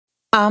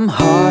I'm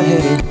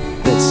hard-headed,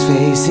 let's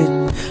face it.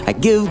 I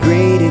give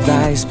great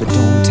advice, but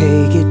don't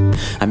take it.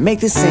 I make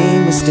the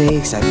same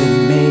mistakes I've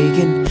been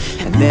making,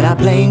 and then I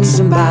blame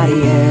somebody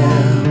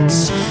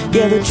else.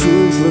 Yeah, the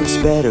truth looks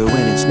better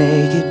when it's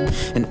naked,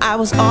 and I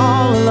was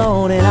all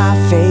alone and I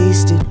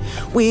faced it.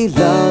 We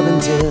love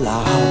until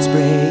our hearts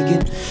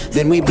breaking,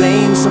 then we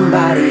blame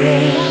somebody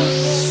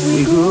else.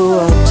 We grew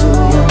up too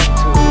young.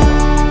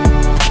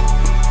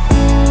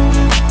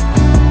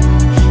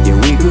 Yeah,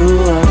 we grew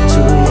up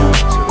too young.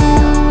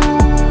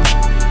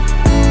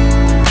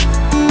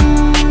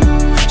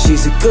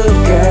 She's a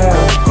good girl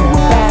from a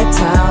bad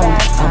town,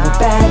 I'm a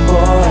bad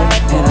boy,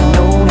 and I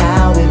know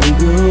now that we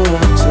grew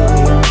up too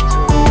young.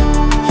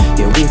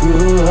 Yeah, we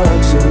grew up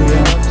too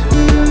young.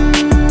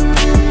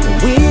 And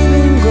we've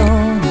been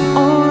grown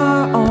on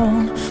our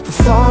own for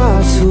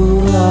far too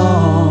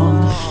long,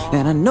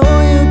 and I know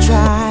you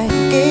tried,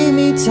 gave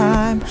me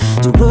time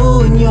to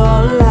ruin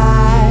your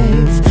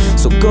life.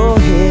 So go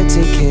ahead,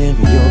 take care of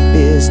your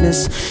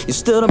business. You're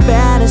still the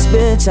baddest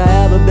bitch I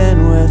ever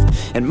been with,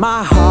 and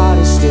my heart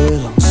is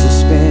still on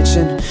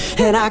suspension,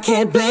 and I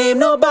can't blame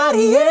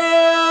nobody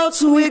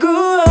else. We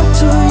grew up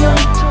too young.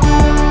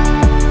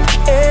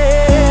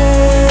 Yeah,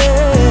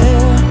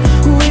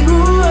 we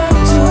grew up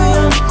too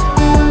young.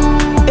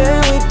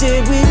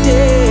 Yeah, we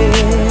did.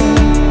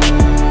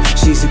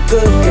 She's a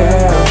good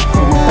girl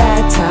from a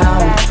bad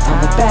town,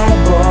 I'm a bad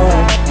boy,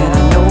 and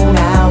I know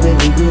now that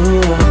we grew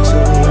up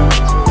too young.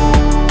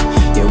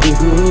 Yeah, we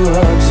grew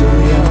up too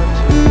young.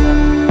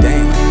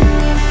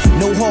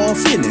 No hard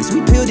feelings, we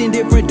peeled in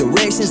different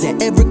directions,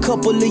 and every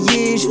couple of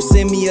years you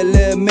send me a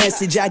little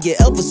message. I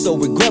get ever so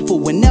regretful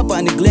whenever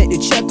I neglect to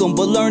check them,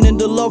 but learning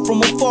to love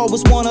from afar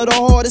was one of the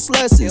hardest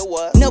lessons.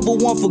 Never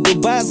one for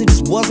goodbyes, it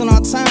just wasn't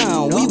our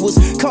time. We was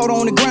caught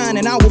on the grind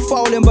and I was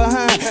falling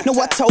behind. No,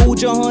 I told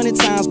you 100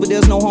 times, but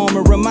there's no harm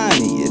in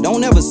reminding you.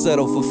 Don't ever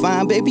settle for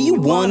fine, baby, you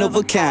one of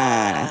a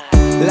kind.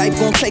 Life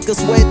gon' take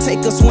us where it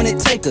take us when it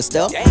take us,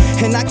 though.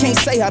 And I can't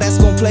say how that's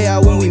gon' play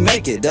out when we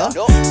make it, though.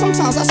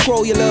 Sometimes I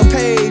scroll your little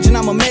page and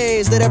I'm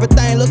amazed at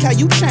everything. Look how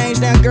you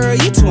changed now, girl,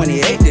 you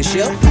 28 this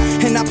year.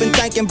 And I've been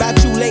thinking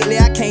about you lately,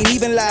 I can't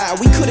even lie.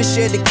 We could've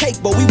shared the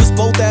cake, but we was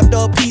both after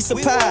a piece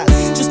of pie.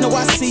 Just know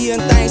I see you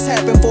and things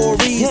happen for a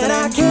reason, and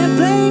I can't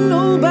blame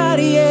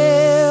nobody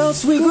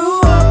else. We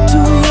grew up too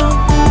young.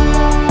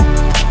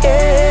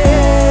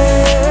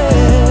 Yeah,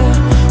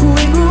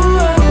 we grew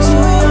up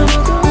too young.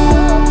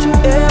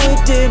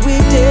 Yeah, we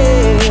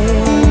did.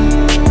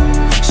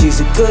 She's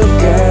a good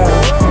girl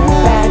from a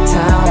bad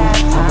town,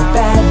 I'm a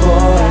bad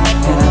boy,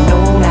 and I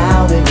know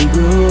now that we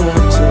grew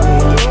up too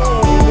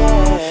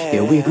young.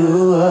 Yeah, we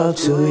grew up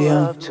too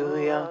young.